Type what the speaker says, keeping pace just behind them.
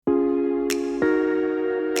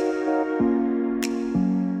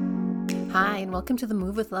and welcome to the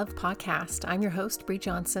Move with Love podcast. I'm your host, Bree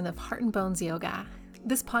Johnson of Heart and Bones Yoga.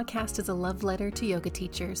 This podcast is a love letter to yoga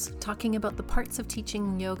teachers, talking about the parts of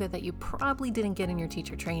teaching yoga that you probably didn't get in your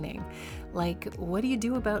teacher training. Like, what do you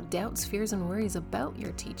do about doubts, fears, and worries about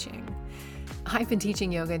your teaching? I've been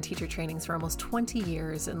teaching yoga and teacher trainings for almost 20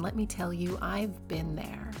 years, and let me tell you, I've been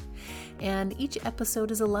there. And each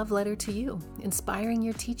episode is a love letter to you, inspiring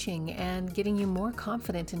your teaching and getting you more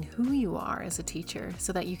confident in who you are as a teacher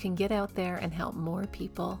so that you can get out there and help more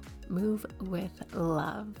people move with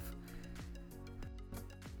love.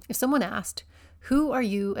 If someone asked, "Who are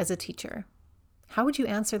you as a teacher?" how would you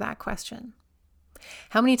answer that question?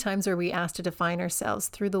 How many times are we asked to define ourselves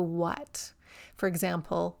through the what? For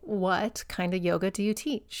example, what kind of yoga do you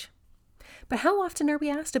teach? But how often are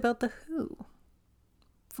we asked about the who?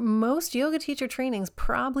 Most yoga teacher trainings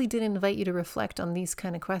probably didn't invite you to reflect on these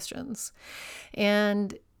kind of questions.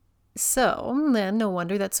 And so then no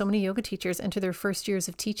wonder that so many yoga teachers enter their first years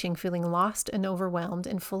of teaching feeling lost and overwhelmed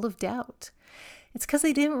and full of doubt. It's because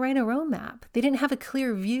they didn't write a roadmap. They didn't have a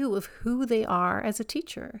clear view of who they are as a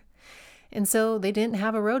teacher. And so they didn't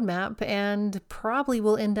have a roadmap and probably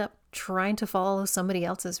will end up trying to follow somebody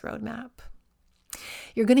else's roadmap.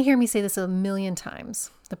 You're going to hear me say this a million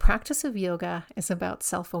times. The practice of yoga is about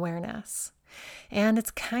self-awareness. And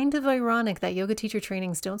it's kind of ironic that yoga teacher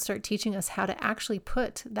trainings don't start teaching us how to actually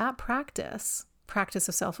put that practice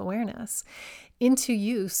of self-awareness, into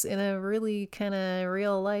use in a really kind of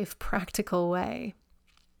real life practical way.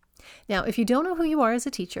 Now, if you don't know who you are as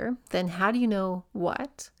a teacher, then how do you know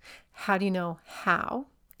what? How do you know how?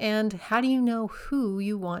 And how do you know who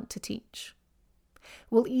you want to teach?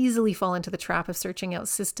 We'll easily fall into the trap of searching out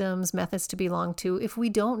systems, methods to belong to if we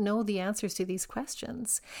don't know the answers to these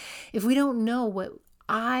questions. If we don't know what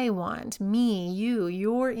I want, me, you,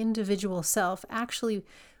 your individual self actually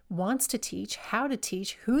wants to teach, how to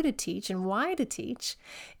teach, who to teach, and why to teach,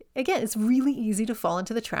 again, it's really easy to fall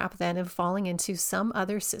into the trap then of falling into some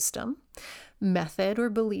other system, method, or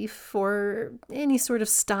belief, or any sort of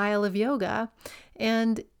style of yoga,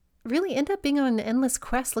 and really end up being on an endless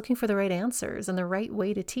quest looking for the right answers and the right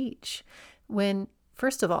way to teach, when,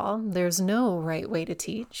 first of all, there's no right way to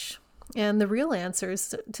teach, and the real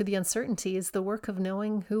answers to the uncertainty is the work of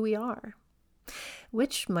knowing who we are,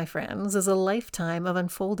 which, my friends, is a lifetime of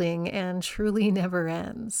unfolding and truly never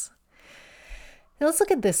ends. Now let's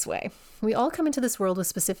look at it this way. We all come into this world with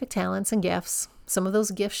specific talents and gifts. Some of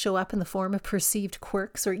those gifts show up in the form of perceived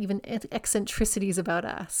quirks or even eccentricities about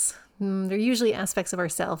us. They're usually aspects of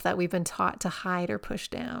ourselves that we've been taught to hide or push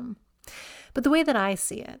down. But the way that I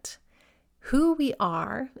see it, who we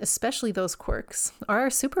are, especially those quirks, are our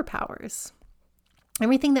superpowers.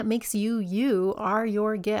 Everything that makes you, you are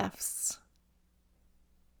your gifts.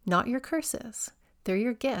 Not your curses. They're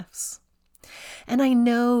your gifts. And I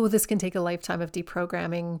know this can take a lifetime of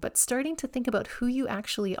deprogramming, but starting to think about who you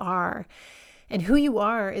actually are and who you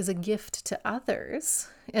are is a gift to others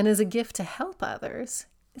and is a gift to help others.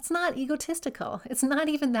 It's not egotistical. It's not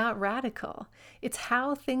even that radical. It's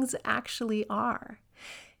how things actually are.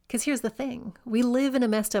 Because here's the thing. We live in a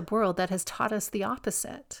messed up world that has taught us the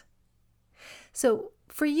opposite. So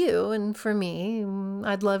for you and for me,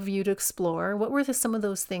 I'd love you to explore what were some of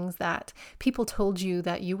those things that people told you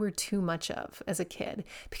that you were too much of as a kid?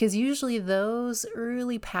 Because usually those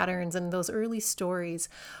early patterns and those early stories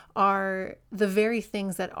are the very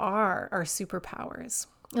things that are our superpowers.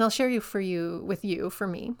 And I'll share for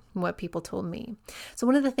me, what people told me. So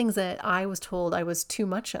one of the things that I was told I was too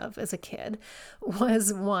much of as a kid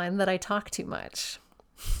was one, that I talk too much.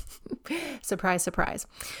 Surprise, surprise.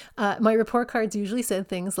 My report cards usually said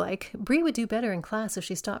things like, "Bree would do better in class if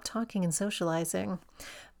she stopped talking and socializing."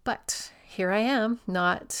 But here I am,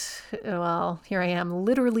 here I am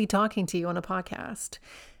literally talking to you on a podcast.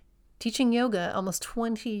 Teaching yoga almost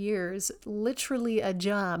 20 years, literally a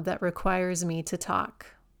job that requires me to talk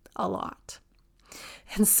a lot.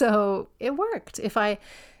 And so it worked. If I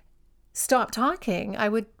stopped talking, I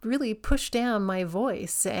would really push down my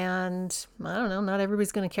voice, and I don't know, not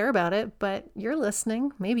everybody's going to care about it, but you're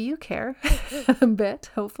listening. Maybe you care a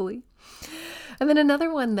bit, hopefully. And then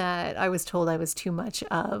another one that I was told I was too much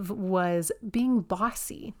of was being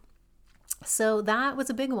bossy. So that was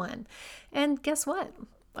a big one. And guess what?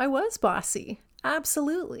 I was bossy.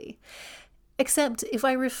 Absolutely. Except if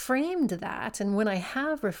I reframed that, and when I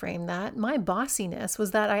have reframed that, my bossiness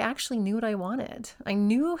was that I actually knew what I wanted. I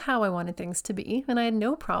knew how I wanted things to be, and I had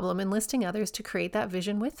no problem enlisting others to create that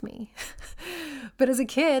vision with me. But as a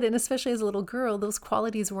kid, and especially as a little girl, those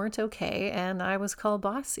qualities weren't okay, and I was called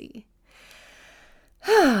bossy.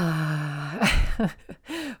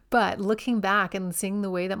 But looking back and seeing the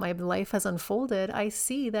way that my life has unfolded, I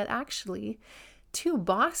see that actually too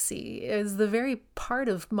bossy is the very part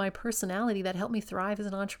of my personality that helped me thrive as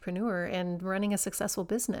an entrepreneur and running a successful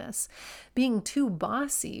business. Being too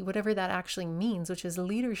bossy, whatever that actually means, which is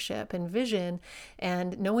leadership and vision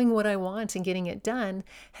and knowing what I want and getting it done,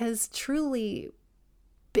 has truly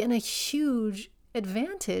been a huge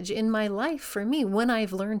advantage in my life for me when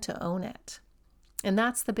I've learned to own it. And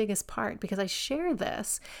that's the biggest part, because I share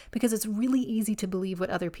this because it's really easy to believe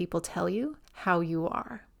what other people tell you how you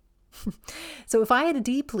are. So if I had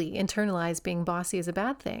deeply internalized being bossy as a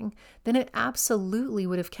bad thing, then it absolutely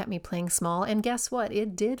would have kept me playing small. And guess what?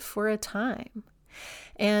 It did for a time.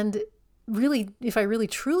 And really, if I really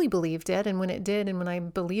truly believed it, and when it did, and when I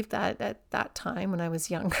believed that at that time when I was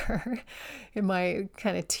younger, in my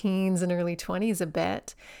kind of teens and early 20s a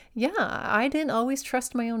bit, yeah, I didn't always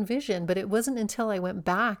trust my own vision, but it wasn't until I went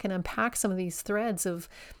back and unpacked some of these threads of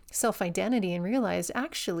self-identity and realized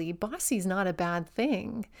actually bossy's not a bad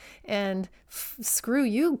thing. And screw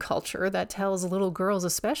you culture that tells little girls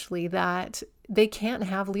especially that they can't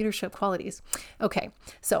have leadership qualities. Okay,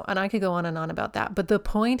 so, and I could go on and on about that, but the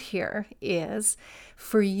point here is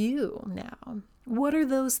for you now, what are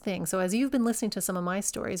those things? So as you've been listening to some of my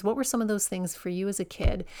stories, what were some of those things for you as a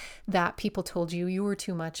kid that people told you you were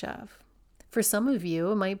too much of? For some of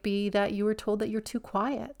you, it might be that you were told that you're too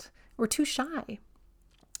quiet or too shy.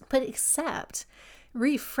 But except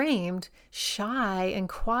reframed, shy and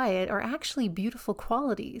quiet are actually beautiful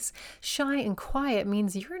qualities. Shy and quiet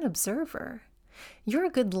means you're an observer. You're a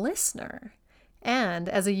good listener. And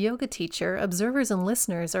as a yoga teacher, observers and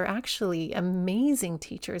listeners are actually amazing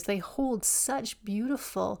teachers. They hold such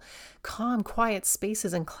beautiful, calm, quiet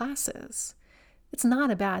spaces in classes. It's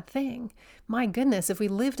not a bad thing. My goodness, if we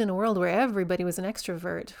lived in a world where everybody was an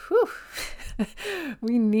extrovert,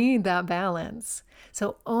 we need that balance.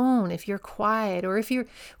 So own if you're quiet, or if you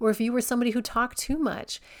were somebody who talked too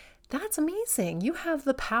much. That's amazing. You have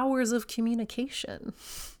the powers of communication.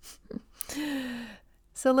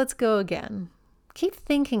 So let's go again. Keep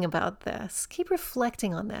thinking about this. Keep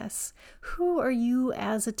reflecting on this. Who are you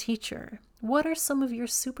as a teacher? What are some of your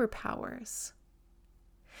superpowers?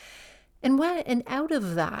 And out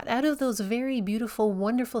of that, out of those very beautiful,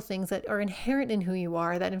 wonderful things that are inherent in who you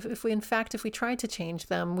are, that if we tried to change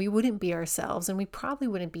them, we wouldn't be ourselves, and we probably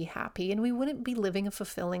wouldn't be happy, and we wouldn't be living a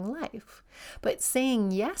fulfilling life. But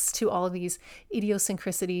saying yes to all of these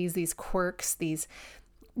idiosyncrasies, these quirks, these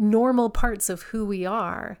normal parts of who we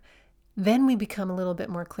are, then we become a little bit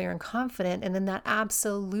more clear and confident, and then that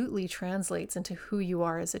absolutely translates into who you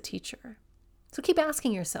are as a teacher. So keep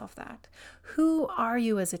asking yourself that. Who are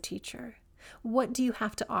you as a teacher? What do you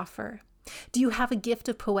have to offer? Do you have a gift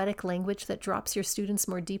of poetic language that drops your students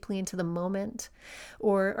more deeply into the moment?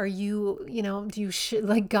 Or are you, do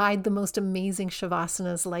you guide the most amazing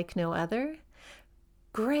shavasanas like no other?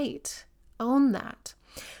 Great. Own that.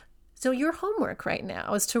 So your homework right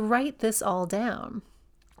now is to write this all down.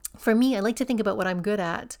 For me, I like to think about what I'm good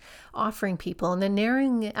at offering people, and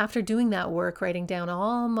then after doing that work, writing down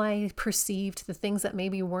all my the things that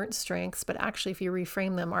maybe weren't strengths, but actually if you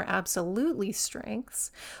reframe them are absolutely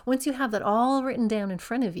strengths. Once you have that all written down in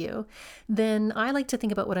front of you, then I like to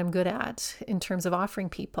think about what I'm good at in terms of offering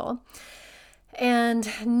people and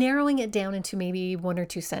narrowing it down into maybe 1 or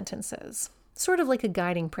 2 sentences, sort of like a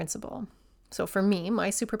guiding principle. So for me, my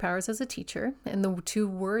superpowers as a teacher, and the 2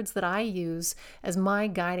 words that I use as my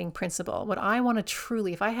guiding principle, what I want to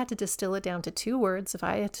truly, if I had to distill it down to 2 words, if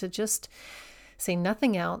I had to just say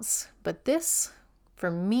nothing else, but this,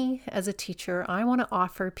 for me as a teacher, I want to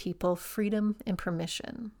offer people freedom and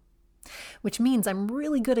permission, which means I'm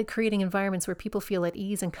really good at creating environments where people feel at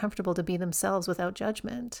ease and comfortable to be themselves without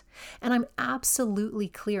judgment. And I'm absolutely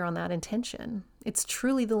clear on that intention. It's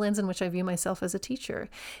truly the lens in which I view myself as a teacher.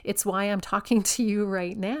 It's why I'm talking to you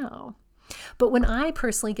right now. But when I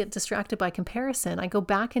personally get distracted by comparison, I go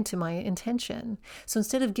back into my intention. So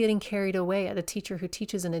instead of getting carried away at a teacher who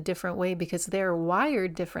teaches in a different way because they're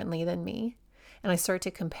wired differently than me, and I start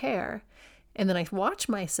to compare, and then I watch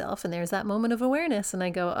myself, and there's that moment of awareness, and I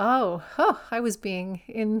go, oh, I was being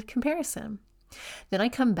in comparison. Then I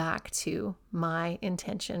come back to my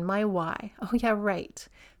intention, my why. Oh yeah, right.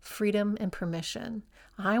 Freedom and permission.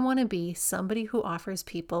 I want to be somebody who offers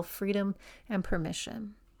people freedom and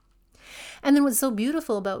permission. And then what's so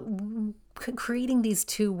beautiful about creating these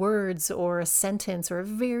 2 words or a sentence or a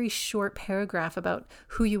very short paragraph about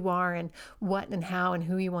who you are and what and how and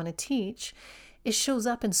who you want to teach, it shows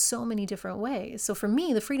up in so many different ways. So for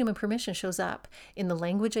me, the freedom and permission shows up in the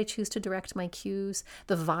language I choose to direct my cues,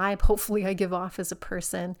 the vibe hopefully I give off as a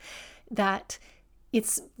person, that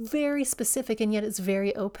It's very specific and yet it's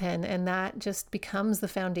very open, and that just becomes the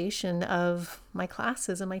foundation of my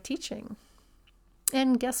classes and my teaching.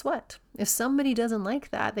 And guess what? If somebody doesn't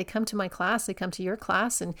like that, they come to my class, they come to your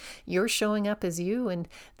class, and you're showing up as you and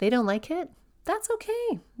they don't like it, that's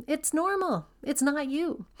okay. It's normal. It's not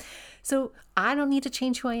you. So I don't need to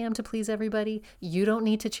change who I am to please everybody. You don't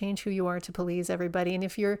need to change who you are to please everybody. And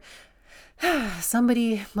if you're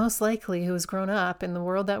somebody most likely who has grown up in the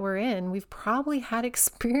world that we're in, we've probably had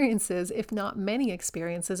experiences, if not many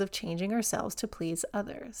experiences, of changing ourselves to please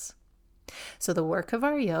others. So the work of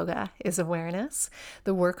our yoga is awareness.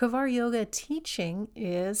 The work of our yoga teaching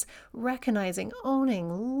is recognizing,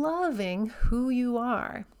 owning, loving who you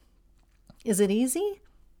are. Is it easy?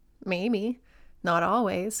 Maybe. Not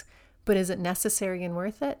always. But is it necessary and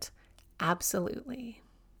worth it? Absolutely.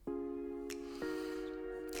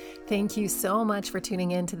 Thank you so much for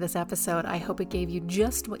tuning in to this episode. I hope it gave you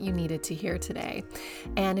just what you needed to hear today.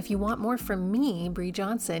 And if you want more from me, Bree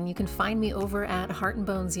Johnson, you can find me over at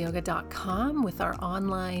heartandbonesyoga.com with our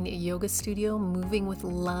online yoga studio, moving with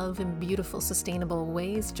love in beautiful, sustainable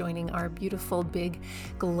ways, joining our beautiful, big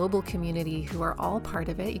global community who are all part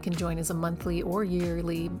of it. You can join as a monthly or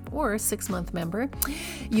yearly or 6-month member.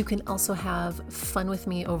 You can also have fun with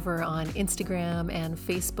me over on Instagram and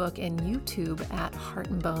Facebook and YouTube at Heart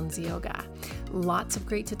and Bones Yoga. Lots of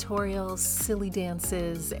great tutorials, silly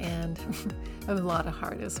dances, and a lot of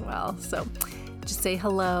heart as well. So just say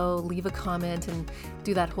hello, leave a comment, and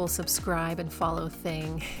do that whole subscribe and follow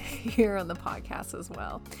thing here on the podcast as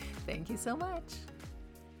well. Thank you so much.